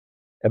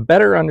a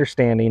better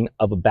understanding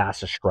of a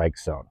bass strike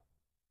zone.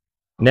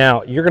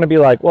 Now, you're going to be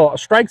like, well, a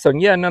strike zone,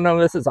 yeah, no,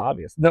 this is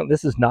obvious. No,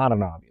 this is not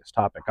an obvious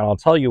topic, and I'll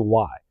tell you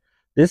why.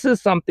 This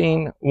is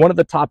one of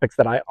the topics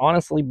that I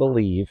honestly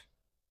believe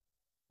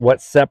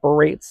what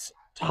separates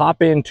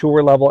top end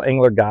tour level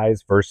angler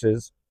guys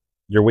versus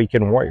your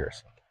weekend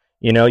warriors.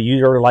 You know,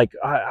 you're like,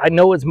 I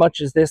know as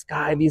much as this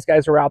guy, these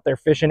guys are out there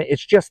fishing.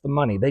 It's just the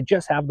money. They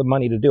just have the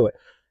money to do it.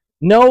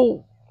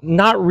 No,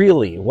 not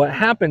really. What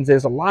happens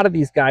is a lot of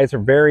these guys are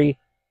very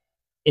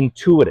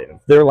intuitive.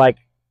 They're like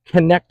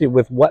connected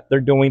with what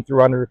they're doing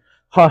through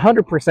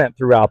 100%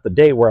 throughout the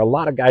day, where a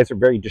lot of guys are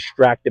very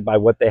distracted by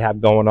what they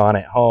have going on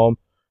at home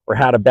or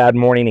had a bad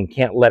morning and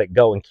can't let it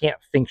go and can't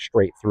think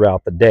straight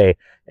throughout the day.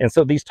 And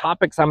so these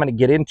topics I'm going to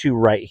get into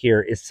right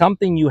here is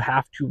something you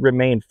have to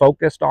remain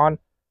focused on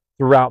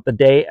throughout the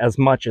day as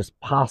much as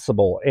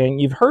possible. And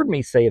you've heard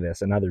me say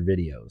this in other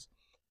videos.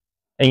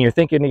 And you're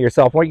thinking to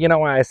yourself, well, you know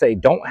why I say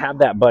don't have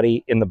that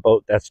buddy in the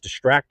boat that's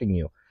distracting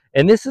you.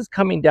 And this is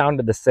coming down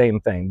to the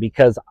same thing,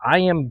 because I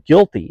am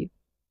guilty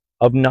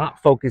of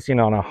not focusing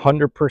on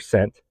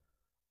 100%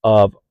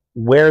 of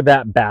where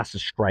that bass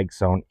strike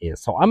zone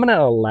is. So I'm going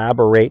to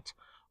elaborate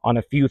on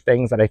a few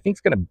things that I think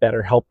is going to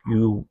better help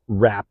you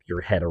wrap your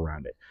head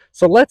around it.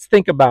 So let's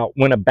think about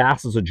when a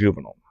bass is a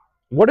juvenile.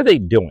 What are they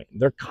doing?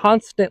 They're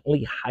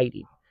constantly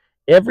hiding.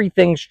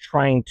 Everything's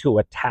trying to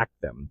attack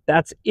them.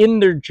 That's in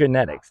their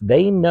genetics.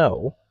 They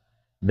know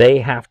they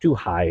have to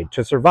hide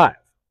to survive.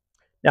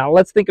 Now,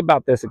 let's think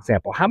about this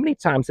example. How many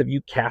times have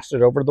you cast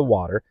it over the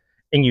water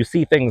and you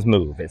see things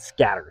move? It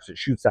scatters. It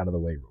shoots out of the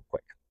way real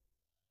quick.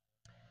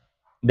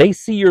 They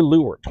see your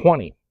lure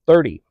 20,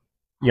 30,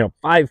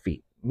 5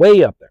 feet,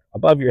 way up there,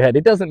 above your head.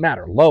 It doesn't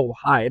matter. Low,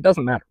 high, it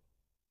doesn't matter.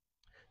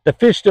 The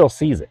fish still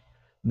sees it.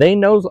 They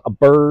know a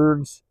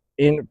bird's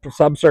in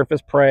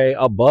subsurface prey,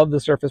 above the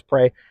surface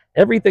prey.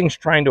 Everything's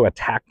trying to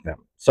attack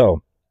them.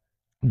 So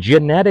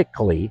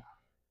genetically,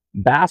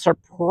 bass are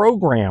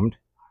programmed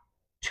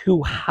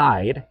to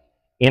hide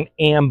and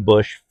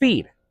ambush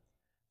feed.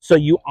 So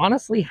you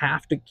honestly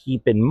have to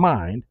keep in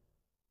mind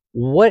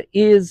what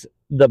is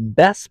the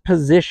best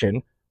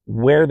position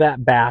where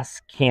that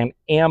bass can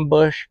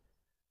ambush,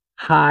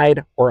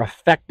 hide, or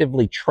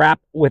effectively trap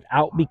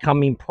without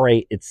becoming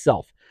prey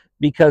itself.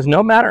 Because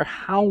no matter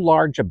how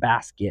large a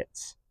bass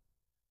gets,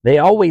 they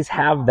always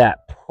have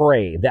that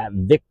prey, that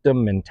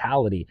victim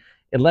mentality.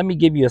 And let me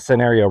give you a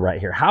scenario right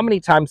here. How many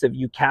times have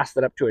you cast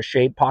it up to a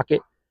shade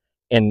pocket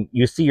and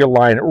you see your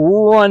line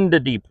run to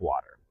deep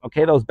water?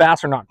 Okay, those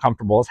bass are not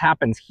comfortable. This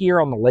happens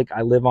here on the lake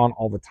I live on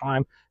all the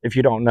time. If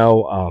you don't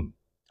know,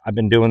 I've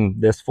been doing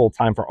this full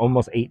time for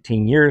almost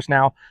 18 years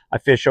now. I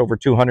fish over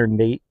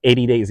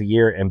 280 days a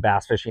year, and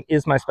bass fishing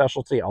is my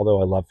specialty,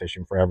 although I love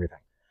fishing for everything.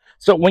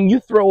 So when you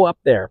throw up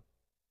there,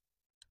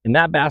 and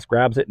that bass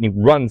grabs it and he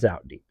runs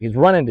out deep. He's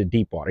running to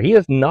deep water. He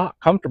is not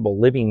comfortable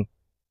living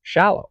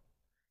shallow.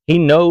 He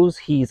knows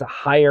he's a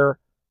higher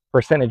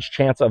percentage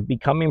chance of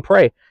becoming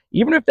prey.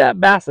 Even if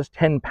that bass is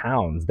 10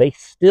 pounds, they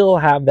still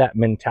have that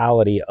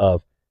mentality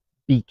of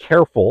be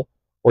careful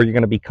or you're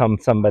going to become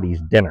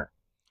somebody's dinner.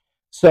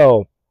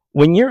 So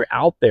when you're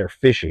out there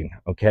fishing,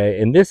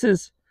 okay, and this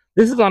is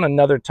on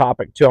another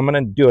topic too. I'm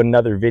going to do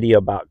another video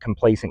about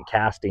complacent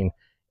casting,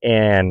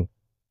 and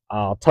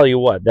I'll tell you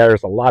what,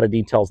 there's a lot of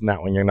details in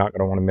that one you're not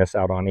going to want to miss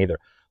out on either.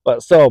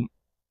 But so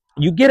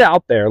you get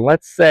out there,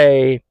 let's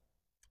say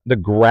the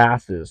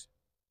grass is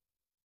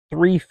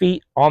 3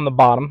 feet on the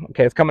bottom.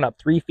 Okay, it's coming up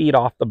 3 feet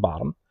off the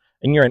bottom,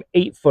 and you're in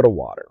 8 foot of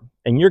water,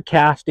 and you're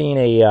casting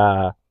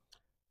a,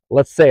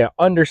 let's say, an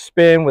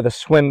underspin with a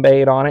swim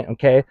bait on it.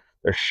 Okay,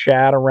 there's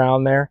shad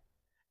around there,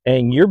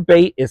 and your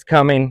bait is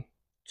coming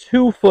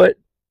 2 foot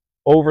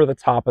over the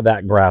top of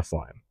that grass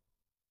line.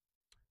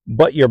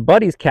 But your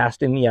buddy's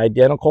casting the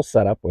identical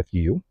setup with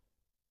you,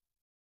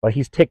 but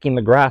he's ticking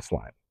the grass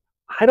line.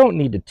 I don't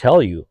need to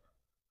tell you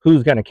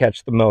who's going to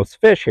catch the most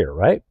fish here,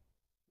 right?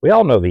 We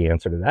all know the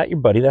answer to that. Your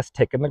buddy that's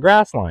ticking the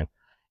grass line.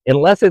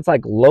 Unless it's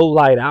like low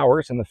light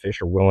hours and the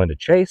fish are willing to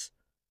chase,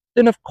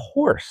 then of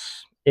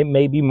course it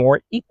may be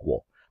more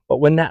equal. But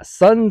when that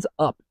sun's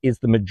up is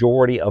the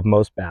majority of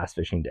most bass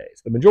fishing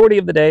days. The majority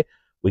of the day,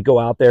 we go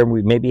out there and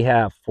we maybe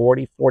have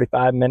 40,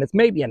 45 minutes,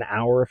 maybe an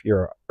hour if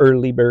you're an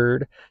early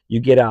bird. You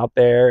get out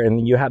there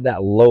and you have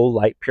that low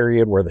light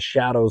period where the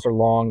shadows are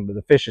long, but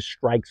the fish's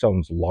strike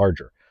zone's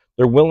larger.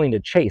 They're willing to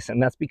chase,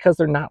 and that's because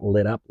they're not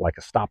lit up like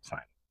a stop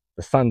sign.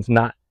 The sun's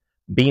not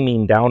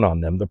beaming down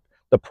on them.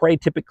 The prey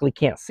typically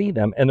can't see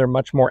them, and they're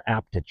much more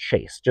apt to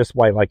chase. Just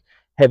why, like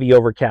heavy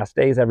overcast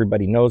days,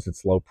 everybody knows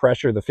it's low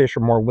pressure. The fish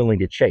are more willing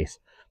to chase.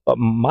 But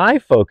my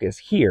focus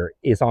here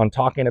is on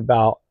talking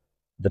about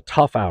the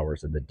tough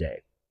hours of the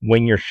day,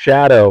 when your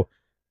shadow,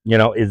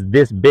 is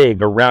this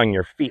big around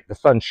your feet, the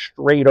sun's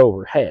straight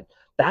overhead.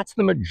 That's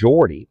the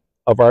majority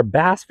of our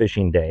bass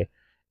fishing day.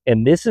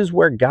 And this is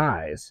where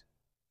guys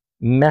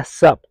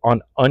mess up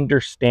on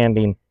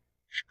understanding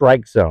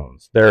strike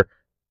zones. They're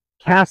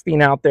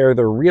casting out there,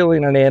 they're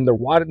reeling it in,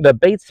 the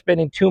bait's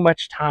spending too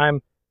much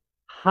time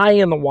high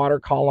in the water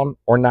column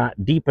or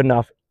not deep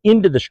enough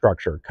into the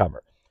structure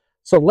cover.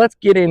 So let's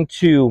get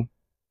into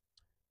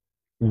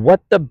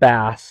what the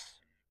bass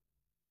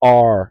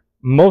are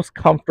most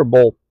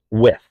comfortable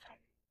with.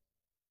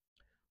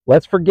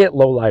 Let's forget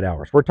low light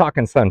hours. We're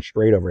talking sun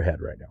straight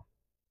overhead right now.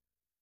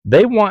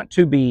 They want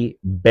to be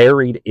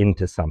buried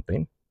into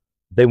something.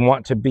 They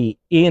want to be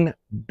in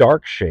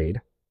dark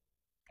shade,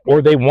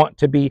 or they want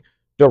to be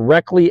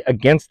directly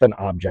against an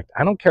object.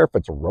 I don't care if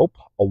it's a rope,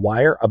 a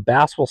wire, a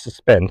bass will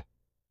suspend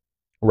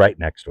right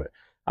next to it.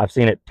 I've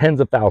seen it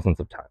tens of thousands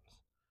of times.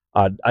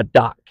 A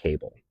dock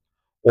cable,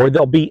 or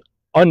they'll be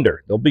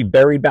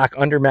buried back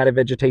under matted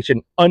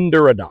vegetation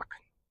under a dock.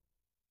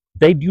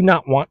 They do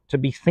not want to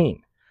be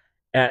seen.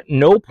 At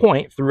no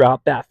point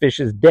throughout that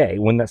fish's day,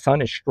 when the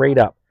sun is straight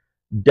up,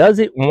 does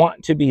it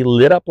want to be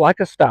lit up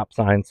like a stop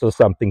sign so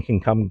something can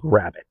come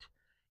grab it.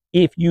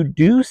 If you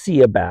do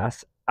see a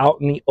bass out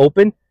in the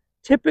open,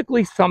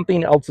 typically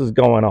something else is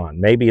going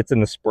on. Maybe it's in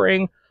the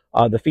spring,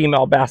 the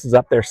female bass is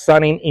up there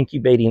sunning,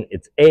 incubating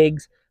its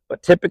eggs,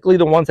 but typically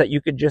the ones that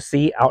you could just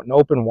see out in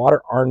open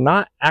water are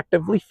not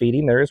actively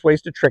feeding. There is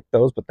ways to trick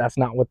those, but that's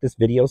not what this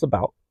video is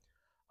about.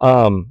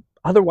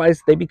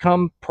 Otherwise, they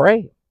become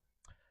prey.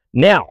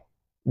 Now,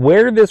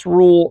 where this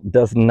rule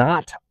does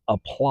not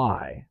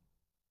apply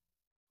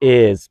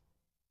is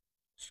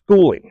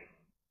schooling.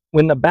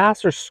 When the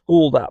bass are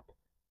schooled up,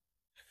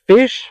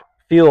 fish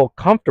feel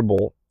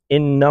comfortable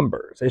in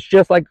numbers. It's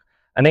just like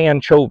an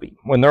anchovy.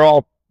 When they're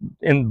all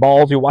in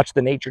balls, you watch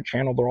the Nature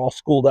Channel, they're all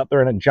schooled up,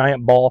 they're in a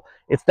giant ball.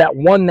 It's that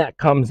one that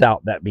comes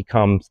out that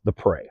becomes the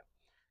prey.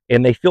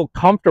 And they feel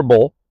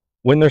comfortable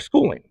when they're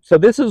schooling. So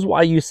this is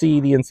why you see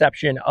the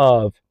inception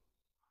of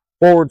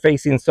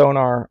forward-facing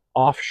sonar,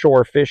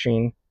 offshore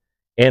fishing,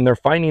 and they're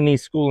finding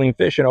these schooling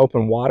fish in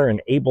open water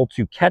and able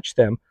to catch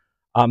them.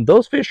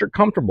 Those fish are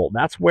comfortable.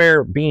 That's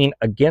where being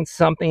against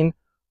something,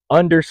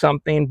 under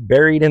something,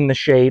 buried in the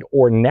shade,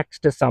 or next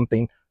to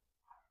something,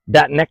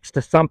 that next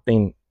to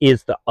something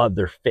is the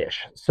other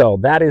fish. So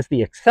that is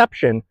the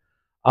exception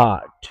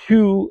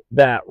to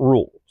that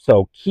rule.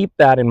 So keep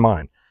that in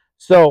mind.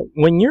 So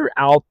when you're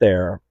out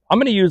there, I'm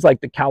going to use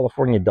like the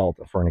California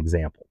Delta for an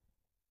example.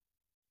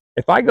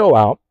 If I go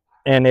out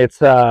and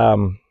it's,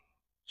 I'm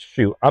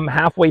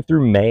halfway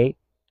through May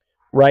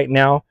right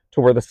now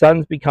to where the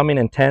sun's becoming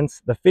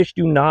intense, the fish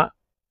do not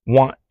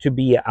want to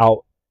be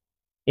out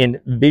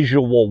in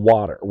visual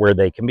water where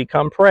they can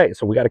become prey.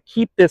 So we got to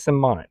keep this in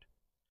mind.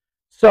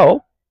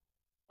 So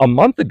a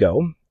month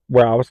ago,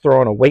 where I was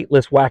throwing a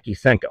weightless wacky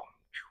Senko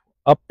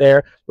up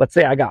there, let's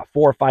say I got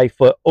 4 or 5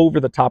 foot over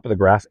the top of the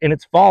grass and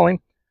it's falling,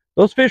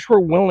 those fish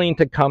were willing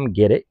to come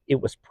get it. It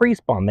was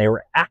pre-spawn. They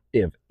were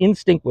active.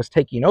 Instinct was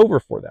taking over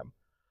for them.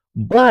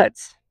 But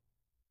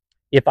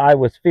if I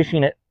was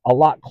fishing it a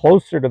lot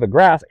closer to the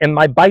grass, and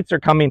my bites are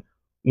coming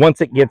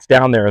once it gets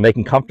down there and they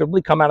can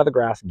comfortably come out of the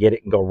grass, get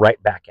it, and go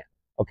right back in.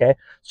 Okay,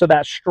 so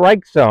that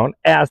strike zone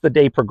as the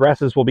day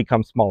progresses will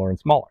become smaller and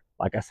smaller.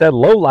 Like I said,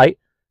 low light,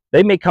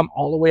 they may come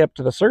all the way up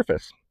to the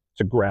surface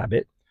to grab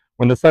it.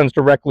 When the sun's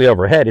directly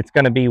overhead, it's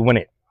going to be when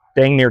it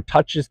dang near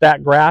touches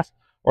that grass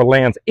or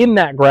lands in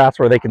that grass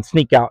where they can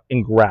sneak out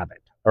and grab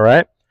it. All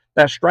right,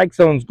 that strike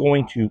zone is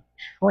going to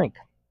shrink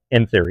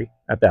in theory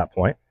at that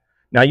point.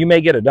 Now you may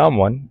get a dumb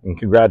one, and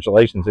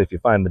congratulations if you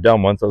find the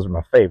dumb ones. Those are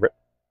my favorite.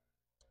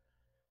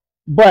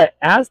 But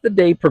as the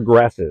day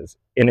progresses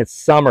and it's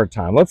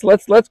summertime,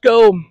 let's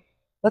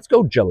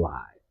go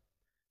July,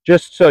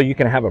 just so you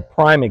can have a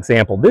prime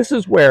example. This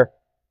is where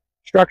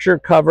structure,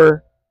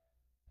 cover,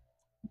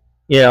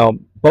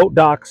 boat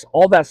docks,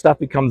 all that stuff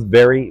becomes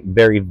very,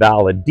 very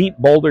valid. Deep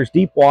boulders,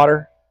 deep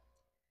water,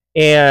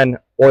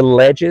 or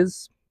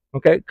ledges.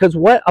 Okay, because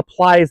what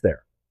applies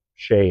there?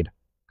 Shade,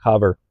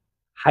 cover,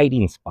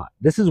 hiding spot.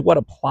 This is what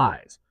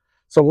applies.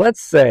 So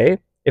let's say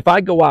if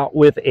I go out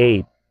with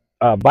a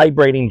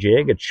vibrating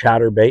jig, a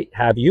chatterbait,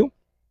 have you,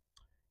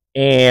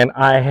 and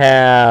I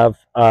have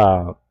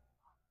the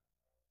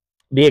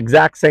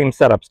exact same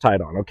setups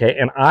tied on, okay,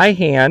 and I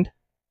hand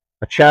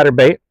a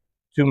chatterbait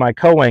to my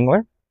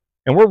co-angler,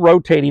 and we're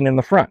rotating in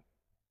the front,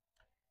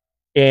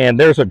 and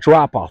there's a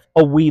drop-off,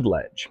 a weed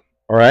ledge,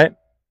 all right?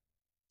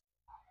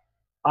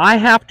 I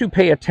have to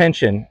pay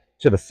attention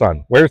to the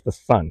sun. Where's the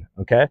sun,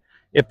 okay?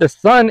 If the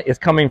sun is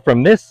coming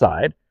from this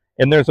side,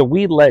 and there's a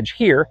weed ledge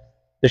here,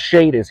 the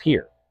shade is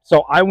here.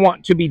 So I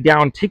want to be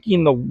down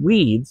ticking the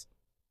weeds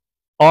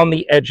on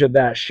the edge of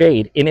that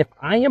shade. And if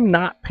I am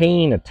not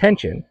paying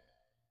attention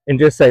and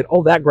just saying,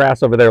 oh, that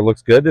grass over there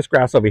looks good, this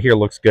grass over here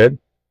looks good,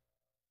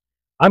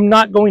 I'm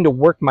not going to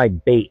work my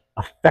bait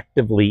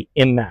effectively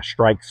in that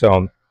strike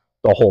zone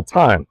the whole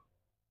time.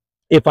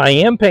 If I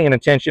am paying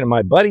attention and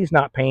my buddy's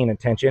not paying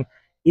attention,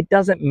 it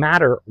doesn't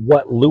matter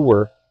what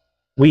lure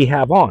we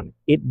have on.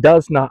 It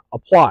does not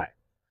apply.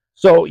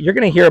 So you're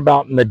going to hear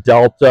about in the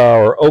Delta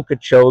or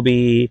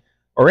Okeechobee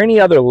or any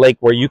other lake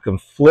where you can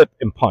flip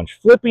and punch.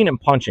 Flipping and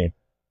punching.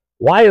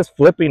 Why is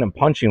flipping and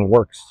punching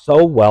work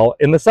so well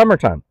in the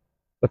summertime?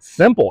 It's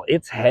simple.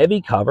 It's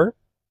heavy cover,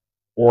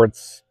 or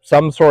it's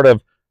some sort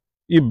of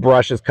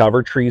brushes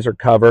cover, trees are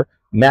cover,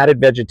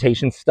 matted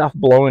vegetation, stuff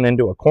blowing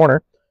into a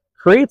corner,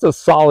 creates a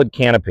solid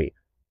canopy.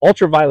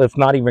 Ultraviolet's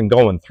not even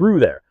going through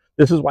there.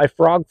 This is why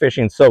frog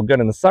fishing is so good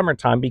in the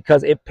summertime,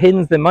 because it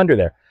pins them under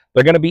there.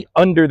 They're going to be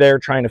under there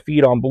trying to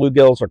feed on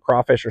bluegills or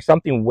crawfish or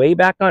something way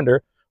back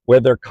under where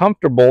they're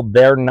comfortable.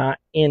 They're not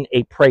in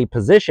a prey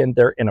position.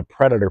 They're in a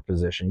predator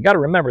position. You got to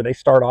remember, they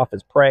start off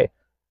as prey.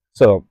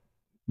 So,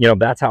 you know,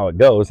 that's how it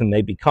goes, and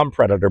they become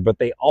predator, but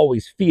they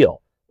always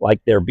feel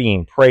like they're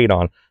being preyed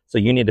on. So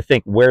you need to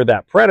think where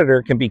that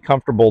predator can be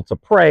comfortable to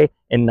prey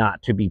and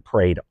not to be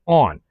preyed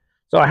on.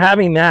 So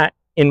having that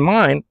in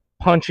mind,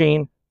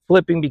 punching,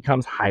 flipping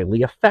becomes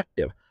highly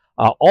effective.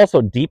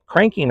 Also, deep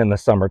cranking in the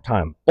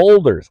summertime,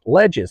 boulders,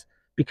 ledges,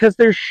 because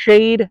there's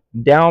shade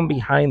down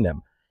behind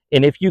them.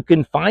 And if you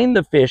can find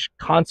the fish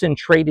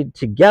concentrated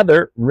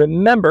together,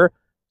 remember,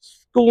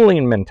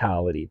 schooling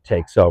mentality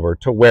takes over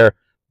to where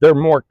they're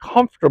more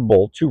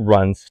comfortable to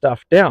run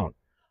stuff down.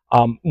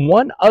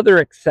 One other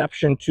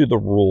exception to the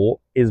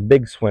rule is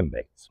big swim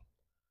baits,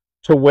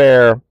 to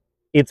where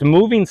it's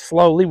moving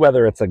slowly,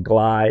 whether it's a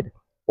glide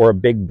or a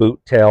big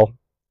boot tail,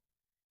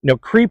 you know,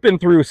 creeping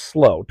through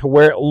slow to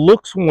where it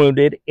looks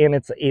wounded and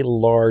it's a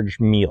large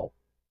meal.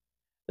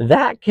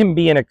 That can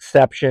be an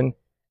exception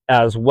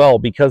as well,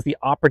 because the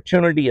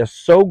opportunity is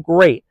so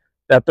great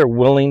that they're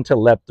willing to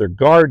let their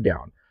guard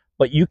down.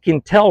 But you can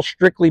tell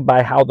strictly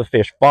by how the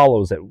fish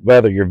follows it,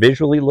 whether you're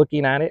visually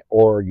looking at it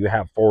or you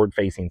have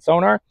forward-facing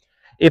sonar.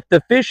 If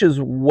the fish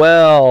is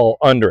well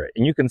under it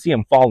and you can see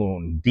them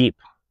following deep,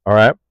 all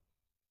right,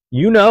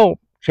 you know,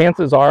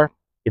 chances are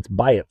it's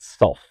by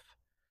itself.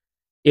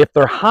 If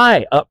they're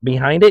high up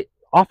behind it,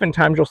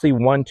 oftentimes you'll see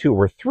 1, 2,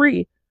 or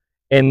 3,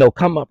 and they'll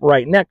come up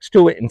right next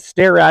to it and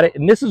stare at it.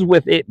 And this is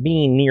with it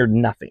being near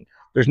nothing.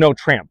 There's no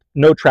trap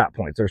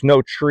points. There's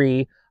no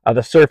tree.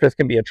 The surface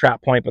can be a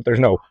trap point, but there's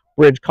no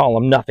bridge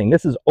column, nothing.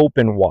 This is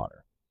open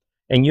water.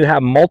 And you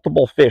have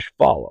multiple fish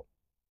follow.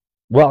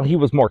 Well, he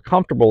was more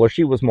comfortable, or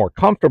she was more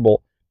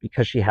comfortable,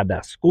 because she had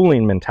that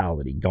schooling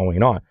mentality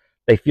going on.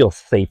 They feel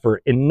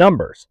safer in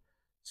numbers.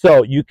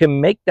 So you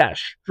can make that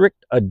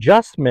strict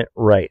adjustment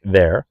right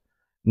there.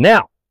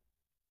 Now,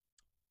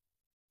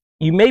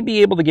 you may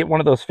be able to get one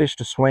of those fish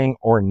to swing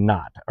or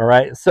not, all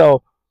right?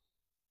 So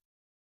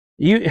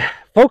you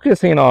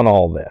focusing on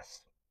all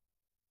this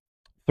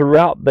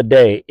throughout the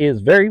day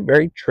is very,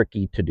 very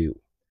tricky to do.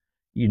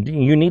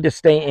 You need to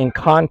stay in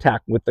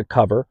contact with the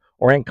cover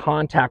or in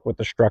contact with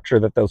the structure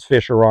that those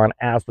fish are on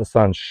as the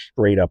sun's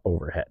straight up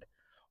overhead.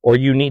 Or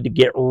you need to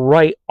get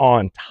right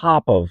on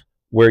top of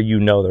where you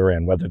know they're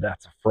in, whether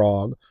that's a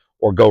frog,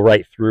 or go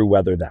right through,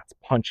 whether that's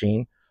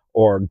punching,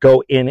 or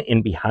go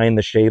in behind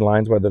the shade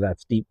lines, whether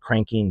that's deep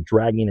cranking,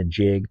 dragging a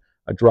jig,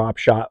 a drop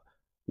shot,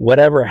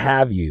 whatever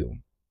have you.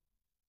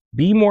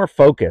 Be more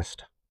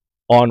focused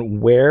on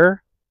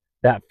where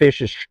that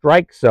fish's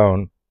strike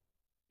zone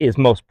is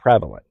most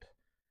prevalent.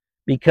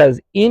 Because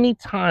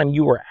anytime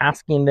you are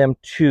asking them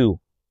to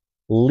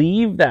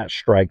leave that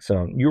strike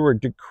zone, you are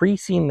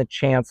decreasing the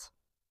chance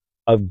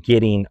of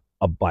getting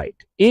a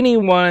bite.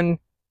 Anyone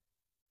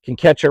can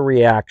catch a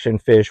reaction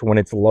fish when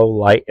it's low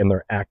light and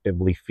they're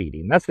actively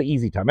feeding. That's the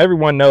easy time.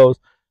 Everyone knows,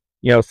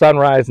 you know,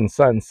 sunrise and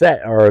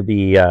sunset are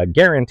the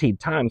guaranteed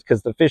times,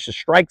 because the fish's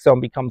strike zone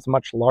becomes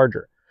much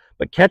larger.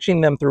 But catching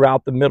them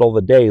throughout the middle of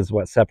the day is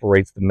what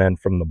separates the men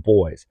from the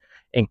boys.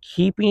 And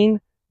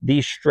keeping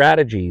these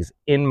strategies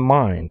in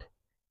mind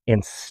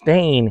and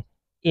staying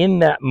in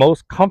that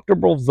most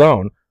comfortable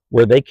zone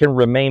where they can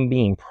remain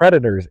being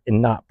predators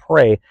and not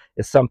prey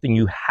is something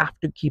you have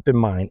to keep in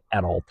mind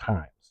at all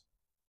times.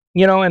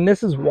 You know, and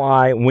this is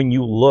why when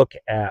you look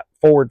at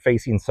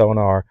forward-facing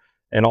sonar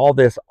and all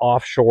this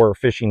offshore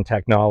fishing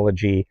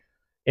technology,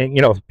 and,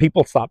 you know,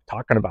 people stop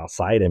talking about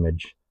side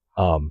image.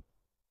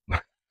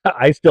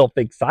 I still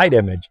think side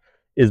image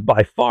is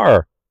by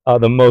far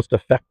the most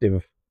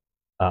effective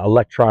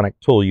electronic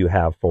tool you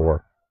have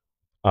for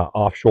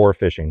offshore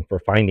fishing, for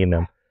finding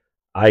them.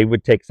 I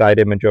would take side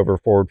image over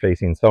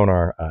forward-facing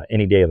sonar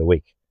any day of the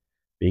week,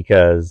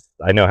 because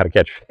I know how to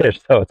catch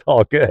fish, so it's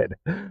all good.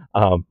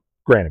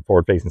 Granted,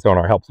 forward-facing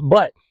sonar helps,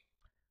 but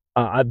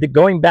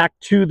going back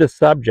to the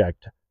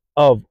subject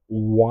of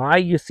why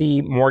you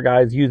see more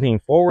guys using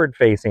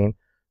forward-facing,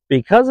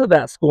 because of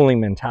that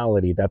schooling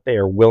mentality that they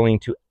are willing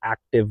to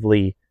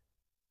actively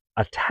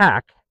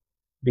attack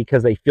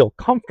because they feel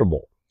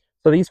comfortable.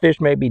 So these fish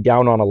may be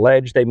down on a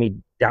ledge, they may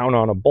be down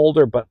on a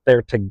boulder, but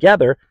they're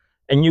together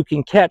and you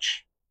can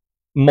catch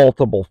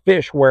multiple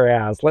fish.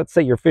 Whereas, let's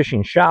say you're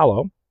fishing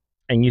shallow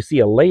and you see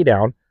a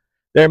laydown,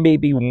 there may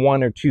be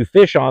 1 or 2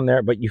 fish on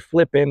there, but you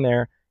flip in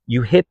there,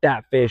 you hit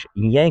that fish,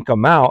 yank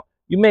them out,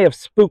 you may have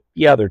spooked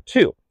the other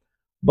 2.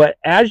 But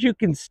as you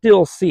can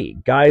still see,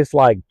 guys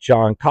like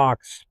John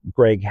Cox,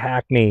 Greg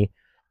Hackney,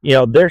 you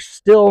know, they're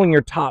still in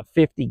your top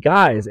 50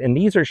 guys, and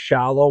these are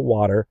shallow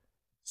water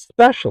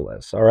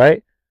specialists, all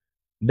right?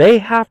 They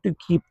have to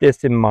keep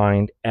this in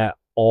mind at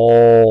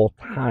all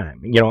time.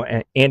 You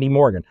know, Andy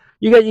Morgan.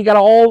 You got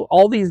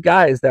all these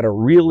guys that are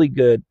really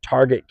good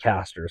target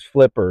casters,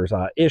 flippers.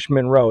 Ish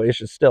Monroe.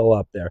 Ish is still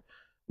up there.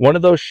 One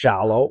of those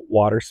shallow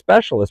water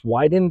specialists.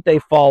 Why didn't they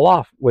fall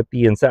off with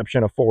the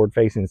inception of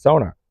forward-facing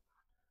sonar?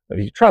 If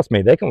you trust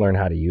me, they can learn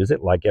how to use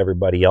it like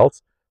everybody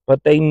else,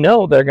 but they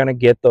know they're going to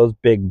get those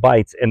big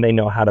bites, and they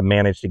know how to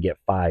manage to get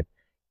 5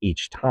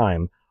 each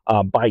time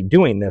by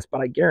doing this.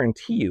 But I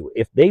guarantee you,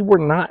 if they were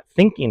not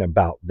thinking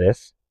about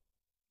this,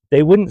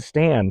 they wouldn't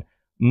stand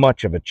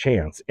much of a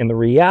chance. And the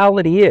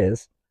reality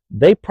is,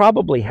 they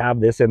probably have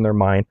this in their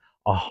mind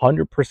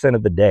 100%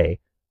 of the day,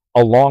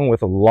 along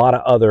with a lot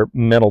of other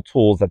mental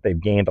tools that they've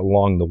gained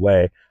along the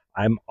way.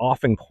 I'm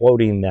often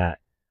quoting that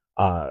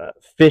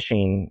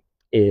fishing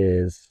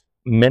is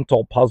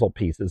mental puzzle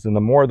pieces, and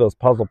the more of those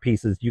puzzle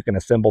pieces you can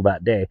assemble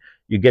that day,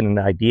 you get an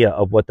idea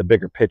of what the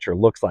bigger picture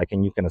looks like,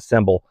 and you can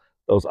assemble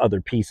those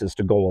other pieces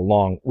to go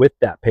along with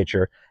that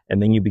picture,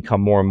 and then you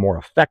become more and more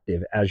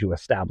effective as you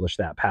establish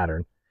that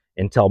pattern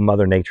until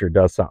Mother Nature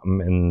does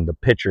something and the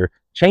picture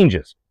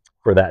changes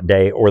for that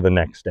day or the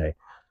next day.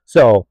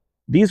 So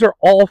these are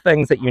all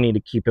things that you need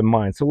to keep in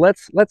mind. So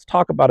let's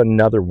talk about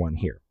another one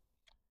here.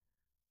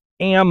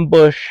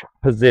 Ambush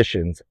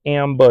positions,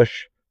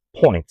 ambush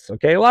points.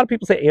 Okay, a lot of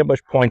people say ambush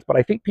points, but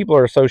I think people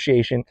are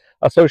associating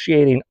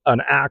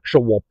an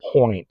actual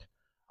point.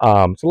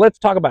 So let's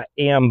talk about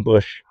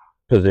ambush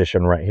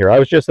position right here. I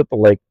was just at the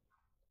lake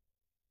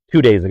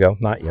 2 days ago,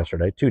 not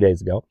yesterday, 2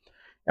 days ago,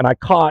 and I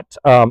caught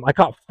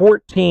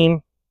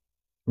 14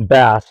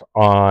 bass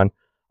on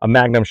a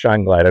Magnum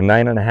Shine Glide, a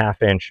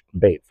 9.5-inch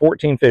bait,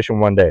 14 fish in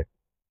one day.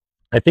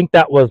 I think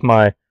that was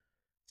my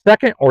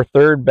second or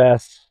third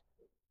best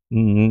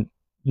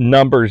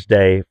numbers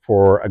day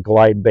for a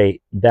glide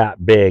bait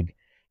that big.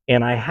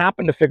 And I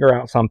happened to figure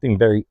out something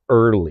very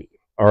early.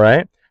 All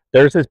right,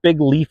 there's this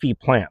big leafy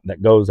plant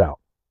that goes out.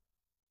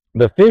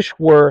 The fish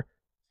were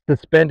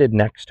suspended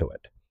next to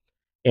it,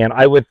 and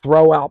I would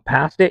throw out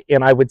past it,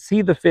 and I would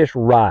see the fish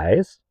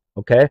rise,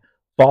 okay,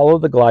 follow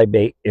the glide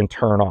bait, and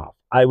turn off.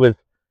 I was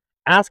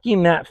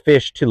asking that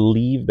fish to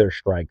leave their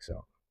strike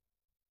zone.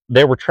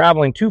 They were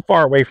traveling too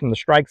far away from the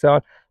strike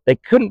zone. They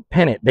couldn't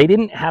pin it. They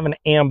didn't have an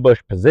ambush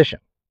position.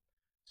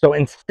 So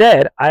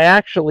instead, I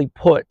actually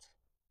put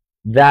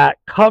that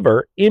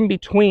cover in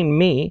between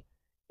me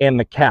and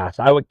the cast.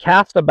 I would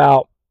cast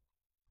about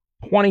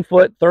 20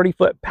 foot, 30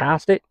 foot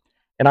past it,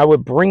 and I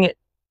would bring it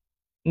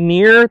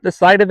near the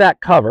side of that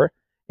cover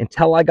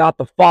until I got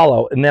the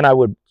follow, and then I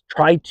would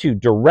try to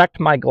direct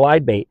my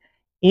glide bait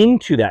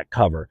into that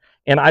cover.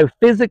 And I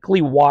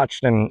physically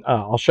watched, and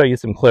I'll show you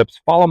some clips.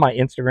 Follow my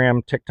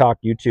Instagram, TikTok,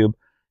 YouTube,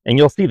 and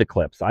you'll see the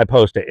clips. I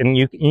post it, and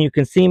you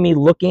can see me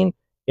looking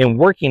and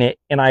working it,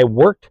 and I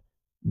worked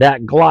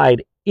that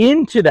glide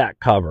into that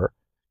cover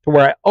to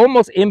where I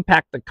almost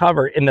impact the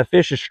cover, and the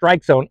fish's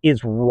strike zone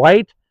is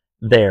right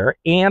there,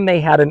 and they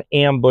had an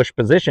ambush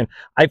position.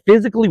 I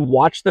physically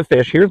watched the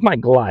fish. Here's my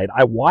glide.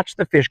 I watched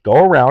the fish go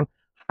around,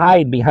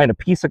 hide behind a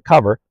piece of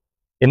cover,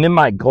 and then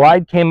my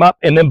glide came up,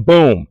 and then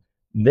boom,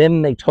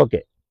 then they took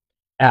it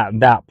at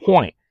that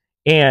point.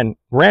 And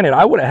granted,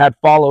 I would have had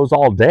follows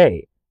all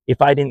day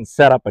if I didn't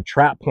set up a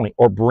trap point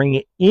or bring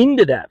it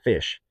into that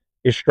fish's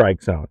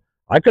strike zone.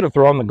 I could have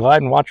thrown the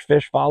glide and watched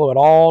fish follow it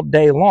all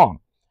day long.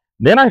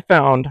 Then I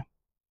found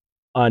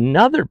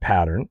another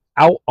pattern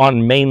out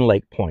on main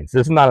lake points.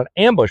 This is not an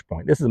ambush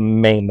point. This is a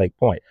main lake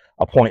point,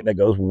 a point that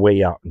goes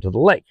way out into the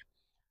lake.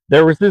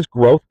 There was this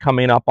growth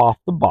coming up off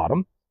the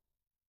bottom,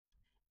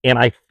 and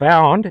I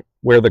found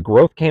where the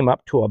growth came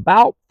up to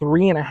about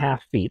 3.5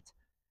 feet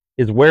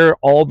is where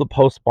all the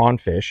post-spawn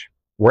fish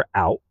were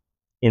out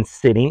and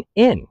sitting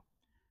in.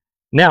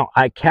 Now,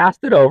 I cast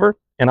it over,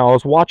 and I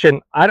was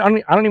watching. I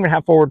don't even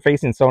have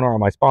forward-facing sonar on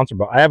my sponsor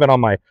boat. I have it on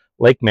my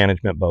lake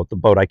management boat, the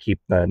boat I keep,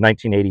 the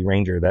 1980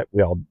 Ranger that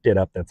we all did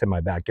up that's in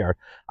my backyard.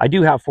 I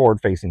do have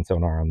forward-facing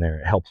sonar on there.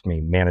 It helps me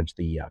manage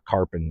the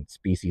carp and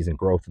species and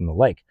growth in the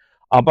lake.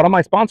 But on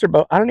my sponsor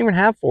boat, I don't even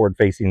have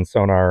forward-facing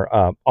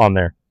sonar on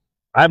there.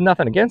 I have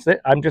nothing against it.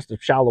 I'm just a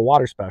shallow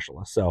water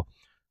specialist, so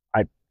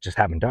I just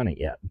haven't done it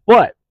yet.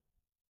 But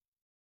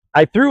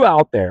I threw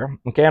out there,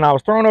 okay, and I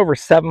was throwing over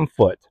 7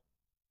 foot,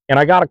 and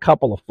I got a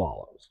couple of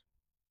follows.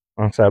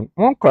 I said,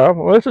 okay,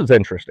 well, this is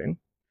interesting.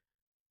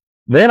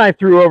 Then I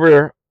threw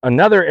over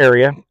another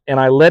area, and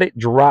I let it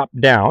drop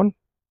down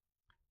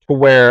to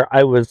where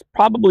I was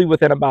probably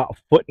within about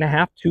 1.5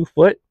 feet, 2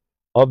 foot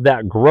of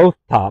that growth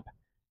top,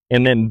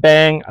 and then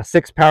bang, a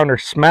 6-pounder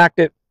smacked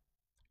it.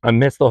 I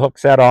missed the hook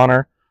set on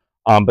her,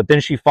 but then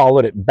she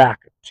followed it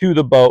back to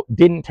the boat,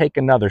 didn't take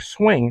another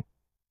swing,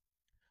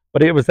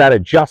 but it was that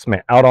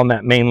adjustment out on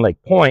that main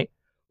lake point,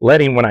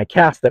 letting, when I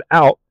cast it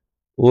out,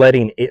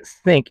 letting it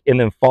sink, and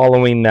then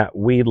following that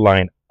weed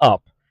line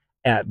up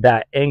at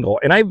that angle.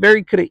 And I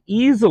could have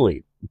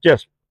easily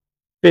just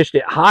fished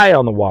it high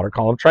on the water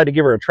column, tried to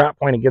give her a trap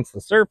point against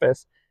the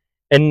surface,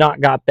 and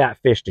not got that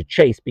fish to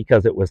chase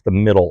because it was the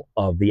middle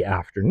of the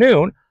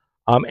afternoon.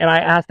 And I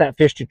asked that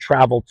fish to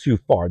travel too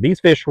far.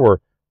 These fish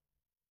were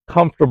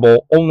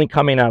comfortable only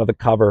coming out of the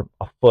cover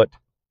 1 foot,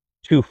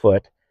 2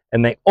 foot,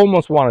 and they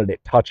almost wanted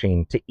it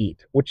touching to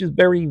eat, which is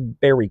very,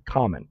 very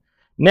common.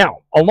 Now,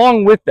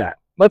 along with that,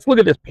 let's look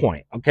at this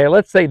point. Okay,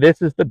 let's say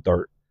this is the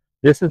dirt.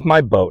 This is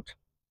my boat.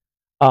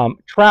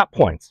 Trap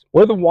points,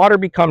 where the water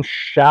becomes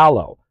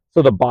shallow,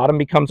 so the bottom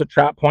becomes a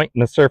trap point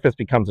and the surface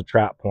becomes a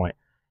trap point,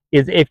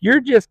 is if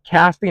you're just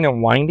casting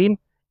and winding,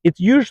 it's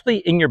usually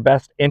in your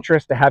best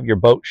interest to have your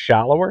boat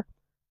shallower,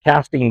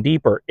 casting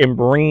deeper, and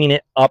bringing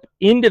it up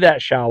into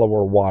that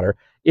shallower water.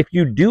 If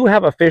you do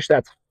have a fish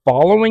that's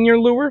following your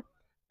lure,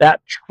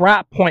 that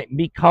trap point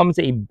becomes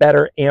a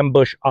better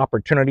ambush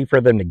opportunity for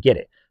them to get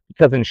it,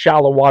 because in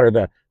shallow water,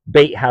 the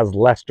bait has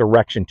less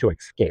direction to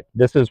escape.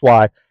 This is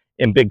why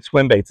in big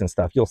swim baits and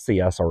stuff, you'll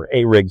see us, or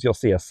A-rigs, you'll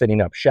see us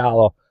sitting up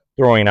shallow,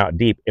 throwing out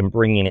deep, and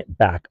bringing it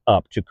back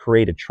up to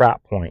create a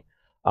trap point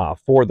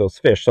for those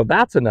fish. So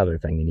that's another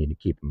thing you need to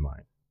keep in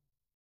mind.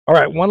 All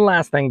right, one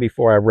last thing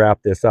before I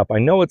wrap this up. I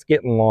know it's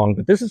getting long,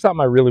 but this is something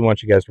I really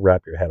want you guys to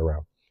wrap your head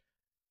around.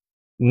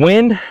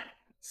 Wind,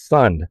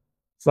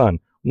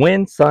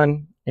 wind,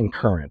 sun, and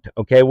current.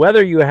 Okay,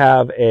 whether you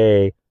have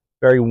a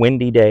very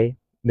windy day,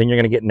 then you're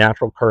going to get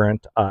natural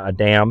current, a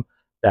dam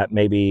that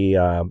maybe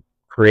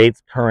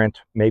creates current.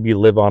 Maybe you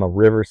live on a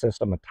river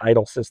system, a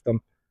tidal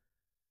system.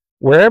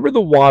 Wherever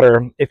the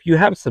water, if you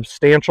have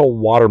substantial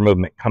water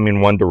movement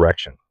coming one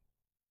direction,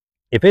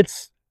 if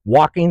it's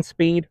walking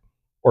speed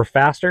or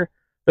faster,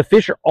 the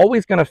fish are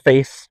always going to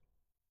face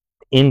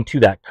into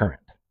that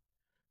current.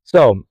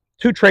 So,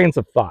 two trains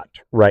of thought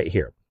right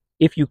here.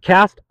 If you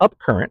cast up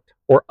current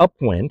or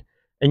upwind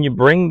and you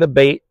bring the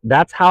bait,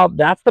 that's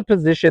the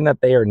position that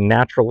they are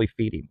naturally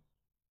feeding.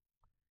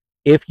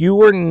 If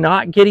you are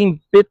not getting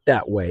bit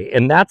that way,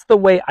 and that's the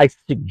way I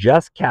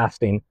suggest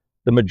casting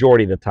the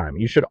majority of the time,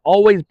 you should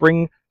always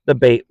bring the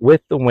bait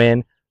with the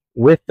wind,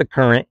 with the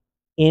current,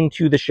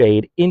 into the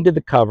shade, into the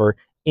cover,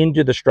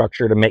 into the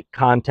structure to make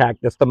contact.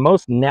 That's the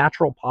most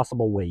natural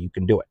possible way you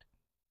can do it.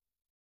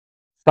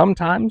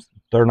 Sometimes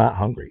they're not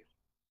hungry.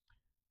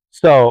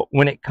 So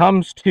when it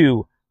comes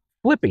to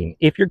flipping,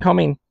 if you're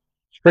coming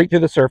straight to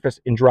the surface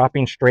and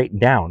dropping straight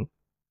down,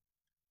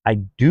 I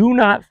do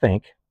not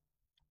think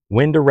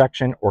wind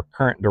direction or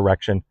current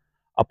direction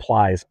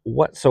applies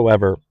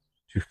whatsoever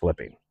to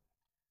flipping.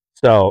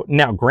 So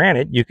now,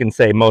 granted, you can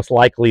say most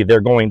likely they're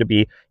going to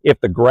be,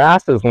 if the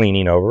grass is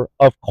leaning over,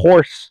 of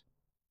course,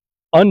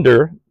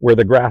 under where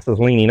the grass is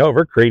leaning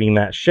over, creating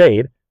that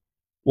shade,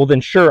 well then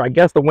sure, I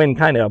guess the wind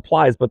kind of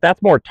applies, but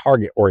that's more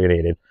target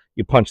oriented.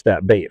 You punch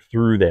that bait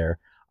through there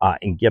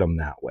and get them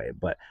that way.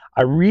 But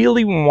I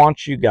really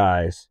want you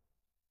guys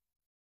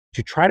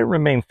to try to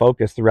remain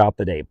focused throughout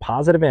the day.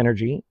 Positive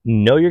energy,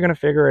 know you're going to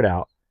figure it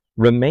out,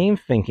 remain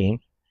thinking,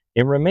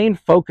 and remain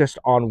focused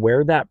on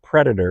where that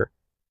predator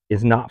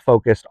is not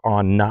focused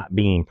on not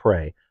being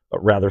prey,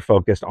 but rather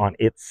focused on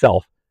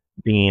itself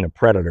being a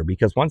predator.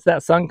 Because once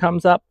that sun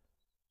comes up,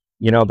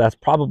 you know, that's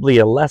probably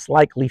a less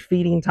likely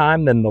feeding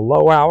time than the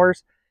low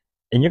hours,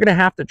 and you're going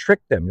to have to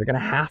trick them. You're going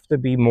to have to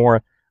be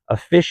more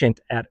efficient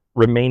at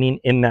remaining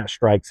in that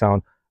strike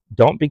zone.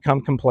 Don't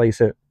become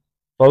complacent.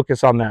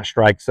 Focus on that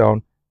strike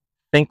zone.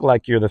 Think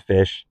like you're the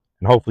fish,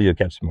 and hopefully you'll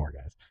catch some more,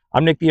 guys.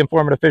 I'm Nick, the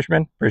Informative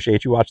Fisherman.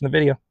 Appreciate you watching the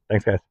video.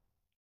 Thanks, guys.